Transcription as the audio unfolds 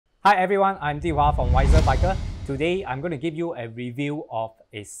Hi everyone, I'm Diwa from Wiser Biker. Today I'm going to give you a review of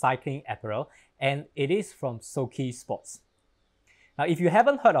a cycling apparel, and it is from Souke Sports. Now if you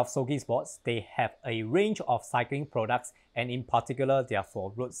haven't heard of Souke Sports, they have a range of cycling products, and in particular they are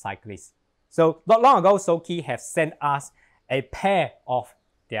for road cyclists. So not long ago, Souke have sent us a pair of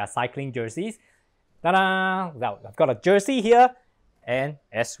their cycling jerseys. Ta-da! Now I've got a jersey here and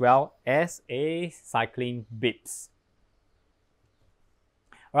as well as a cycling bibs.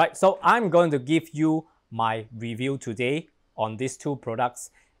 Alright, so I'm going to give you my review today on these two products,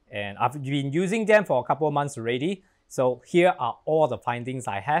 and I've been using them for a couple of months already. So here are all the findings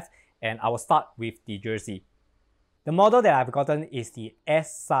I have, and I will start with the jersey. The model that I've gotten is the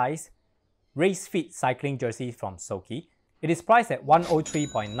S size race fit cycling jersey from Souke. It is priced at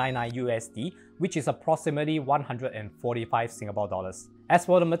 103.99 USD, which is approximately 145 Singapore dollars. As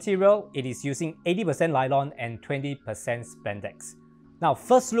for the material, it is using 80% nylon and 20% spandex. Now,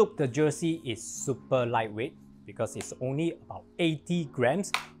 first look, the jersey is super lightweight because it's only about 80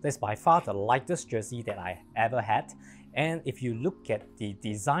 grams. That's by far the lightest jersey that I ever had. And if you look at the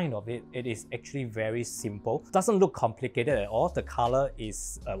design of it, it is actually very simple. It doesn't look complicated at all. The color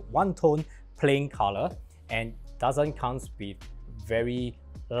is a one-tone plain color and doesn't come with very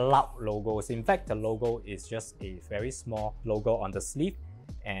loud logos. In fact, the logo is just a very small logo on the sleeve,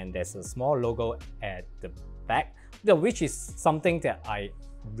 and there's a small logo at the back, which is something that I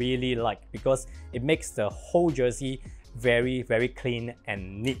really like because it makes the whole jersey very clean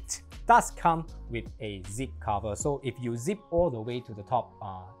and neat. It does come with a zip cover, so if you zip all the way to the top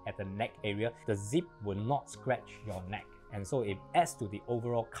at the neck area, the zip will not scratch your neck, and so it adds to the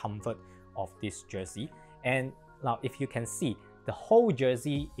overall comfort of this jersey. And now if you can see, the whole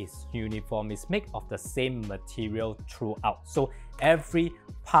jersey is uniform. It's made of the same material throughout. So every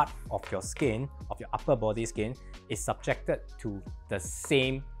part of your skin, of your upper body skin, is subjected to the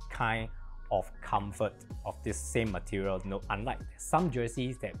same kind of comfort of this same material. No, unlike some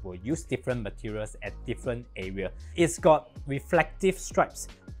jerseys that will use different materials at different areas. It's got reflective stripes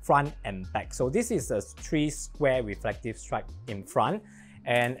front and back. So this is a 3 square reflective stripe in front,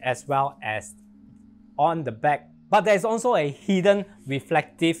 and as well as on the back. But there's also a hidden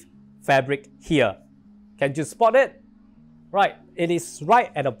reflective fabric here. Can you spot it? Right, it is right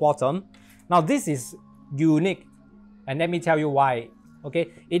at the bottom. Now this is unique, and let me tell you why.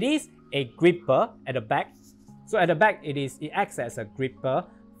 Okay, it is a gripper at the back. So at the back, it acts as a gripper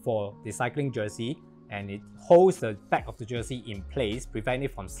for the cycling jersey, and it holds the back of the jersey in place, preventing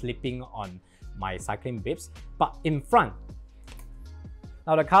it from slipping on my cycling bibs. But in front,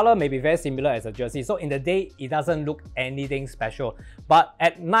 now the color may be very similar as a jersey, so in the day it doesn't look anything special. But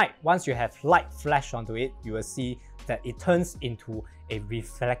at night, once you have light flash onto it, you will see that it turns into a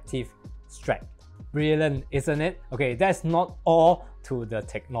reflective strap. Brilliant, isn't it? Okay, that's not all to the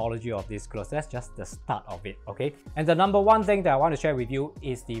technology of this clothes. That's just the start of it, okay? And the number one thing that I want to share with you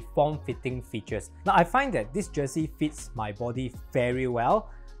is the form-fitting features. Now, I find that this jersey fits my body very well,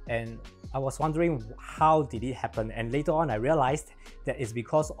 and I was wondering how did it happen, and later on I realized that it's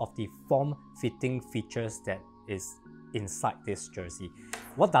because of the form-fitting features that is inside this jersey.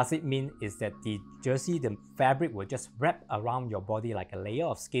 What does it mean is that the jersey, the fabric will just wrap around your body like a layer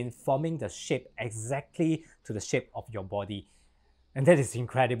of skin, forming the shape exactly to the shape of your body. And that is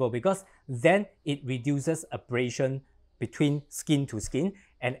incredible because then it reduces abrasion between skin to skin,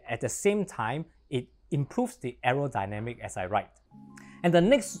 and at the same time it improves the aerodynamic as I ride. And the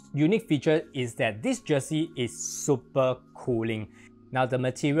next unique feature is that this jersey is super cooling. Now the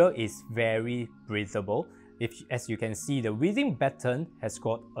material is very breathable. As you can see, the breathing pattern has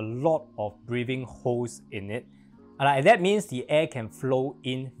got a lot of breathing holes in it. And that means the air can flow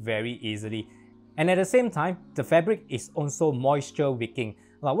in very easily. And at the same time, the fabric is also moisture wicking.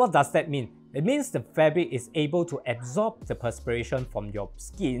 Now what does that mean? It means the fabric is able to absorb the perspiration from your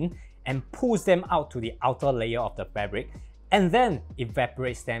skin and pulls them out to the outer layer of the fabric, and then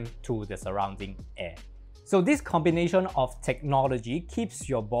evaporates them to the surrounding air. So this combination of technology keeps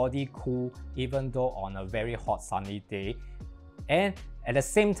your body cool even though on a very hot sunny day, and at the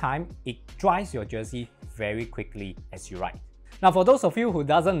same time it dries your jersey very quickly as you ride. Now for those of you who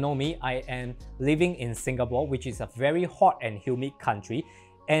doesn't know me, I am living in Singapore, which is a very hot and humid country,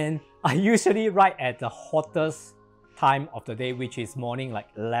 and I usually ride at the hottest time of the day, which is morning, like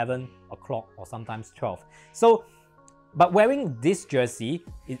 11 o'clock or sometimes 12. But wearing this jersey,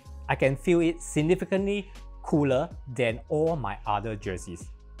 I can feel it significantly cooler than all my other jerseys.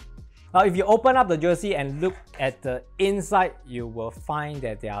 Now if you open up the jersey and look at the inside, you will find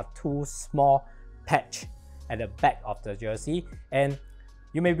that there are 2 small patches at the back of the jersey, and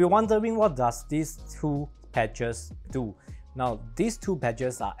you may be wondering what does these 2 patches do. Now, these two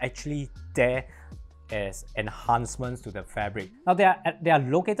patches are actually there as enhancements to the fabric. Now, they are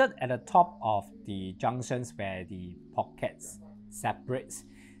located at the top of the junctions where the pockets separates.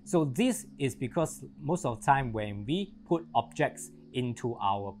 So this is because most of the time when we put objects into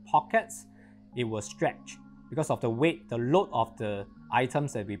our pockets, it will stretch. Because of the weight, the load of the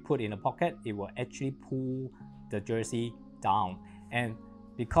items that we put in a pocket, it will actually pull the jersey down. And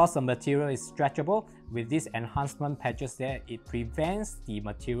because the material is stretchable, with these enhancement patches there, it prevents the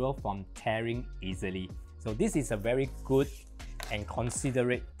material from tearing easily. So this is a very good and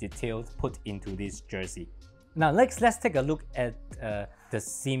considerate detail put into this jersey. Now let's take a look at the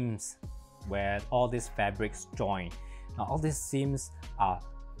seams where all these fabrics join. Now all these seams are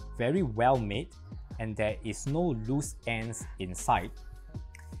very well made and there is no loose ends inside.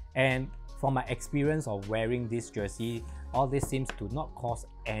 And from my experience of wearing this jersey, all these seams do not cause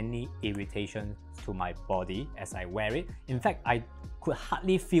any irritation to my body as I wear it. In fact, I could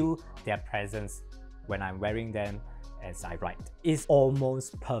hardly feel their presence when I'm wearing them as I ride. It's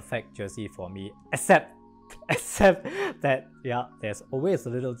almost perfect jersey for me, except that, yeah, there's always a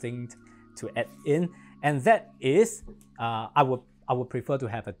little thing to add in, and that is I would prefer to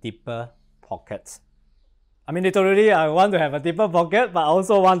have a deeper pocket. I mean, literally, I want to have a deeper pocket, but I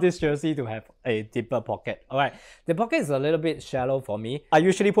also want this jersey to have a deeper pocket. Alright, the pocket is a little bit shallow for me. I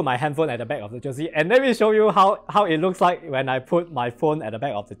usually put my handphone at the back of the jersey, and let me show you how it looks like when I put my phone at the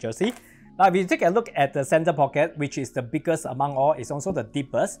back of the jersey. Now, if you take a look at the center pocket, which is the biggest among all, it's also the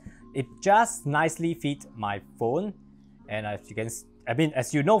deepest. It just nicely fits my phone, and as you can, I mean,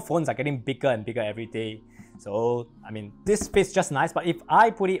 as you know, phones are getting bigger and bigger every day. So, I mean, this fits just nice. But if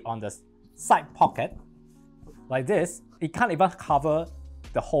I put it on the side pocket, like this, it can't even cover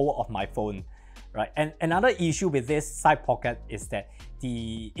the whole of my phone, right? And another issue with this side pocket is that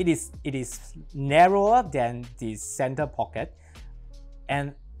it is narrower than the center pocket,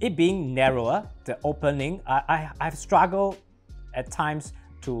 and it being narrower, the opening, I've struggled at times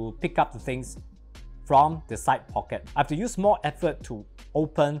to pick up the things from the side pocket. I have to use more effort to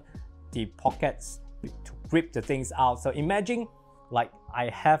open the pockets to grip the things out. So imagine like I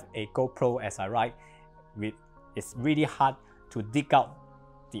have a GoPro as I ride, it's really hard to dig out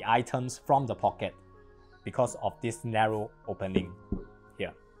the items from the pocket because of this narrow opening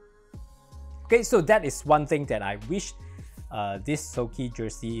here. Okay, so that is one thing that I wish this Souke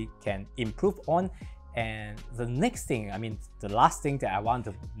jersey can improve on. And the next thing, I mean, the last thing that I want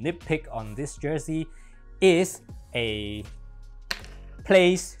to nitpick on this jersey is a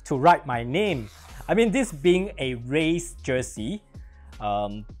place to write my name. I mean, this being a race jersey,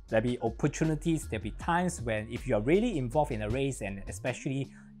 there'll be opportunities, there'll be times when if you're really involved in a race, and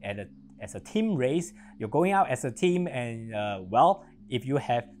especially as a team race, you're going out as a team, and well, if you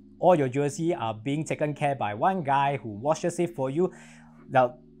have all your jersey are being taken care by one guy who washes it for you,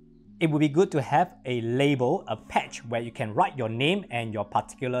 now it would be good to have a label, a patch where you can write your name and your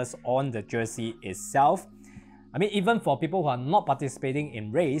particulars on the jersey itself. I mean, even for people who are not participating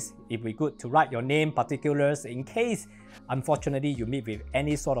in race, it would be good to write your name, particulars, in case, unfortunately, you meet with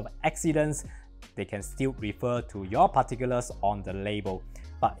any sort of accidents, they can still refer to your particulars on the label.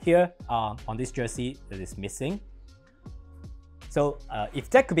 But here, on this jersey, it is missing. So if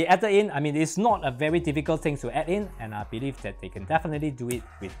that could be added in, I mean, it's not a very difficult thing to add in, and I believe that they can definitely do it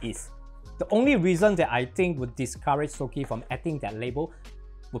with ease. The only reason that I think would discourage Souke from adding that label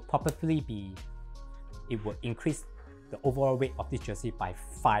would probably be it would increase the overall weight of this jersey by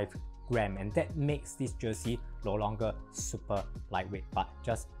 5 grams, and that makes this jersey no longer super lightweight, but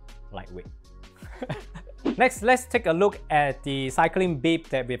just lightweight. Next, let's take a look at the cycling bib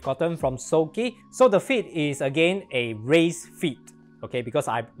that we've gotten from Souke. So the fit is again a race fit, okay, because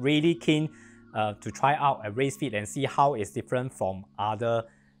I'm really keen to try out a race fit and see how it's different from other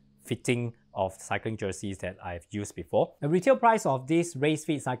fitting of cycling jerseys that I've used before. The retail price of this race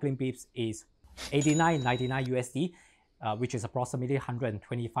fit cycling bibs is $89.99 USD, which is approximately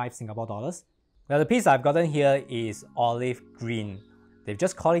 125 Singapore dollars. Now the piece I've gotten here is olive green. They've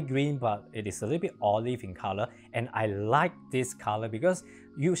just called it green, but it is a little bit olive in color, and I like this color because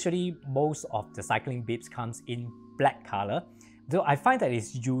usually most of the cycling bibs comes in black color. Though I find that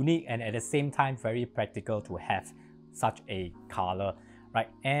it's unique and at the same time very practical to have such a color, right?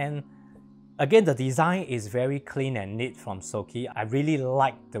 And again, the design is very clean and neat from Souke. I really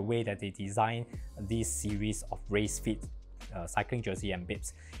like the way that they design this series of race fit cycling jersey and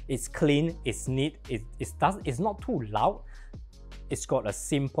bibs. It's clean, it's neat, it's not too loud. It's got a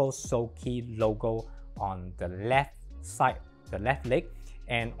simple Souke logo on the left side, the left leg,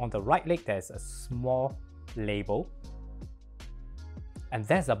 and on the right leg there's a small label. And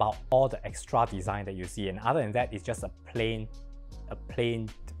that's about all the extra design that you see. And other than that, it's just a plain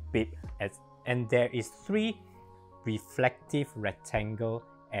bib. And there is 3 reflective rectangle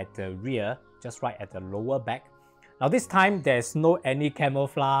at the rear, just right at the lower back. Now this time, there's no any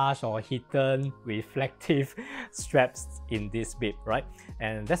camouflage or hidden reflective straps in this bib, right?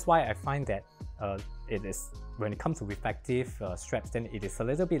 And that's why I find that it is, when it comes to reflective straps, then it is a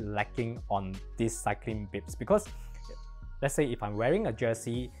little bit lacking on these cycling bibs, because let's say if I'm wearing a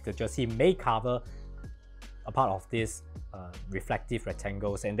jersey, the jersey may cover a part of these reflective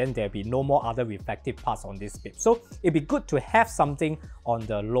rectangles, and then there'll be no more other reflective parts on this bib. So it'd be good to have something on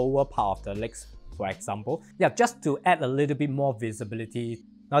the lower part of the legs, for example. Yeah, just to add a little bit more visibility.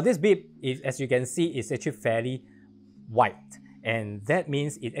 Now this bib, as you can see, is actually fairly wide, and that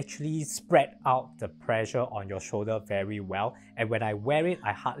means it actually spread out the pressure on your shoulder very well. And when I wear it,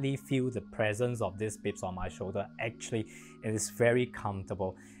 I hardly feel the presence of these bibs on my shoulder. Actually, it is very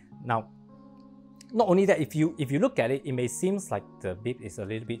comfortable. Now, not only that, if you look at it, it may seem like the bib is a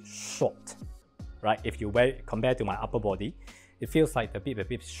little bit short, right? If you wear it compared to my upper body, it feels like the bib a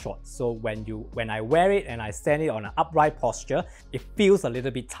bit short. So when I wear it and I stand it on an upright posture, it feels a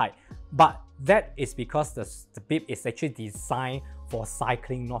little bit tight. But that is because the bib is actually designed for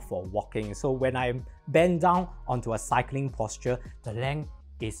cycling, not for walking. So when I bend down onto a cycling posture, the length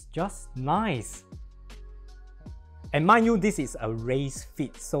is just nice. And mind you, this is a race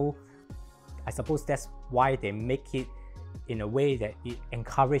fit, so I suppose that's why they make it in a way that it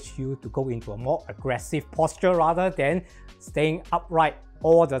encourages you to go into a more aggressive posture rather than staying upright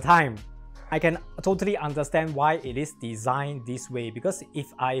all the time. I can totally understand why it is designed this way, because if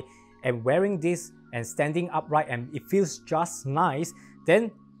I am wearing this and standing upright and it feels just nice,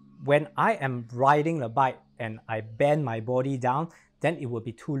 then when I am riding the bike and I bend my body down, then it will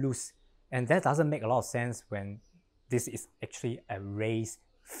be too loose. And that doesn't make a lot of sense when this is actually a race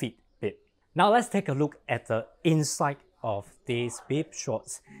fit bib. Now let's take a look at the inside of these bib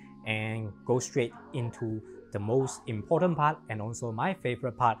shorts and go straight into the most important part and also my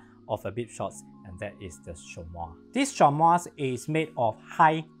favorite part of a bib shorts, and that is the chamois. This chamois is made of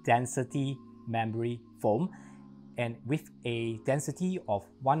high density memory foam and with a density of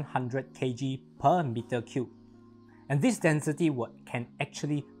 100 kg per meter cube. And this density can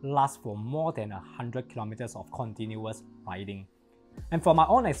actually last for more than 100 kilometers of continuous riding. And from my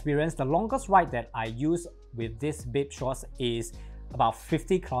own experience, the longest ride that I use with this bib shorts is about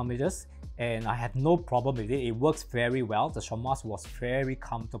 50 kilometers, and I have no problem with it. It works very well. The chamois was very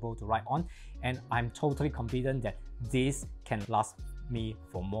comfortable to ride on, and I'm totally confident that this can last me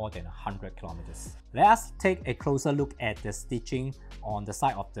for more than 100 kilometers. Let us take a closer look at the stitching on the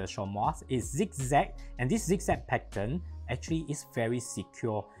side of the chamois. It's zigzag, and this zigzag pattern actually is very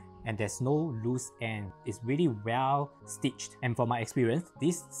secure, and there's no loose end. It's really well stitched, and from my experience,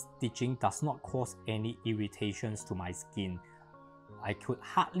 this stitching does not cause any irritations to my skin. I could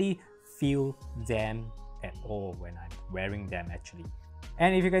hardly feel them at all when I'm wearing them actually.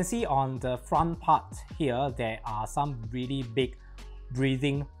 And if you can see on the front part here, there are some really big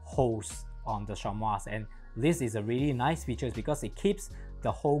breathing holes on the chamois, and this is a really nice feature because it keeps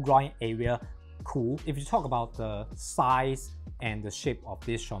the whole groin area cool. If you talk about the size and the shape of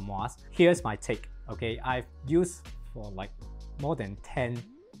this chamois, here's my take. Okay, I've used for like more than 10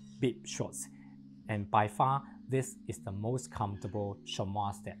 bib shorts, and by far this is the most comfortable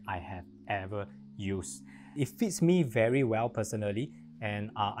chamois that I have ever used. It fits me very well personally,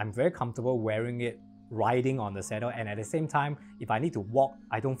 and I'm very comfortable wearing it riding on the saddle, and at the same time, if I need to walk,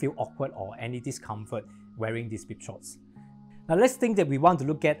 I don't feel awkward or any discomfort wearing these bib shorts. Now let's think that we want to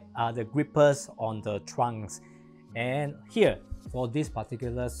look at the grippers on the trunks. And here, for this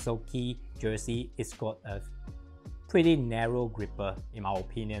particular Souke jersey, it's got a pretty narrow gripper in my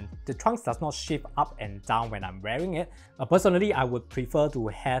opinion. The trunks does not shift up and down when I'm wearing it. Personally, I would prefer to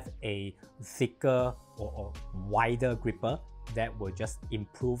have a thicker or wider gripper that will just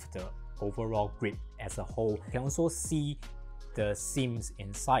improve the overall grip as a whole. You can also see the seams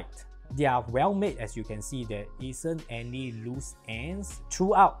inside. They are well made. As you can see, there isn't any loose ends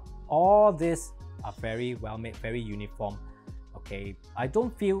throughout. All these are very well made, very uniform. Okay, I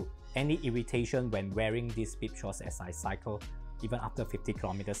don't feel any irritation when wearing these bib shorts as I cycle, even after 50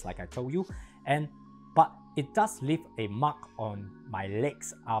 kilometers like I told you. But it does leave a mark on my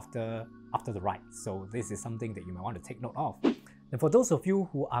legs after the ride. So this is something that you might want to take note of. And for those of you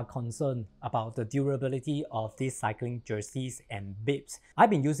who are concerned about the durability of these cycling jerseys and bibs, I've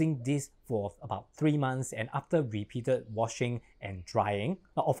been using this for about 3 months, and after repeated washing and drying.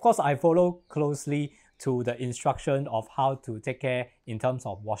 Now, of course, I follow closely to the instruction of how to take care in terms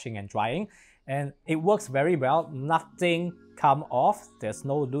of washing and drying. and it works very well. Nothing come off, there's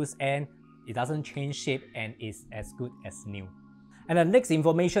no loose end, it doesn't change shape, and is as good as new. And the next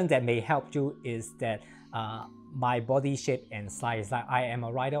information that may help you is that my body shape and size. Like I am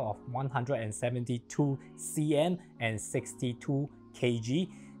a rider of 172 cm and 62 kg.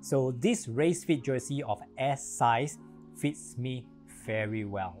 So this race fit jersey of S size fits me very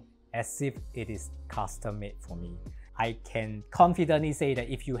well, as if it is custom made for me. I can confidently say that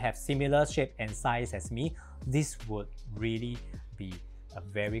if you have similar shape and size as me, this would really be a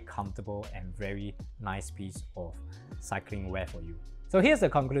very comfortable and very nice piece of cycling wear for you. So here's the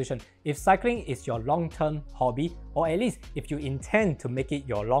conclusion. If cycling is your long-term hobby, or at least if you intend to make it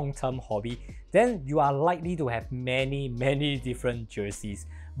your long-term hobby, then you are likely to have many different jerseys.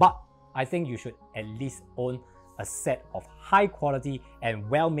 But I think you should at least own a set of high quality and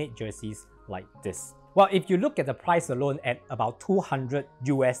well-made jerseys like this. Well, if you look at the price alone at about 200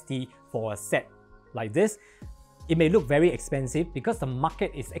 USD for a set like this, it may look very expensive because the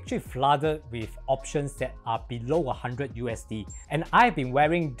market is actually flooded with options that are below 100 USD. And I've been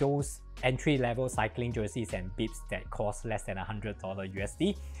wearing those entry-level cycling jerseys and bibs that cost less than $100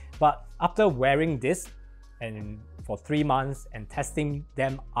 USD. But after wearing this and for 3 months and testing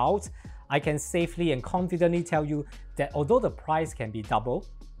them out, I can safely and confidently tell you that although the price can be double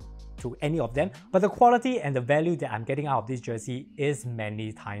to any of them, but the quality and the value that I'm getting out of this jersey is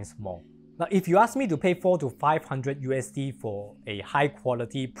many times more. Now, if you ask me to pay 400 to 500 USD for a high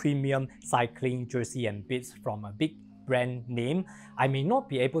quality premium cycling jersey and bibs from a big brand name, I may not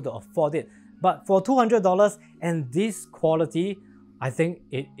be able to afford it. But for $200 and this quality, I think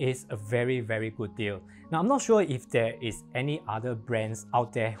it is a very good deal. Now, I'm not sure if there is any other brands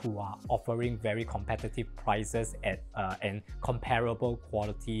out there who are offering very competitive prices at and comparable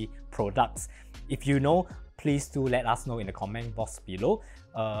quality products. If you know, please do let us know in the comment box below.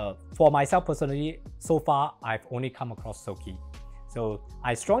 For myself personally, so far I've only come across Souke. So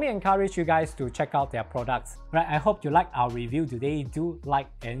I strongly encourage you guys to check out their products. Right, I hope you liked our review today. Do like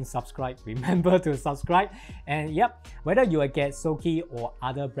and subscribe. Remember to subscribe. And yep, whether you get Souke or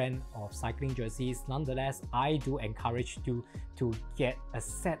other brand of cycling jerseys, nonetheless, I do encourage you to get a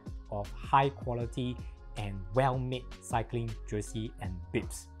set of high quality and well-made cycling jersey and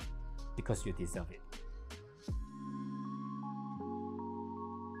bibs because you deserve it.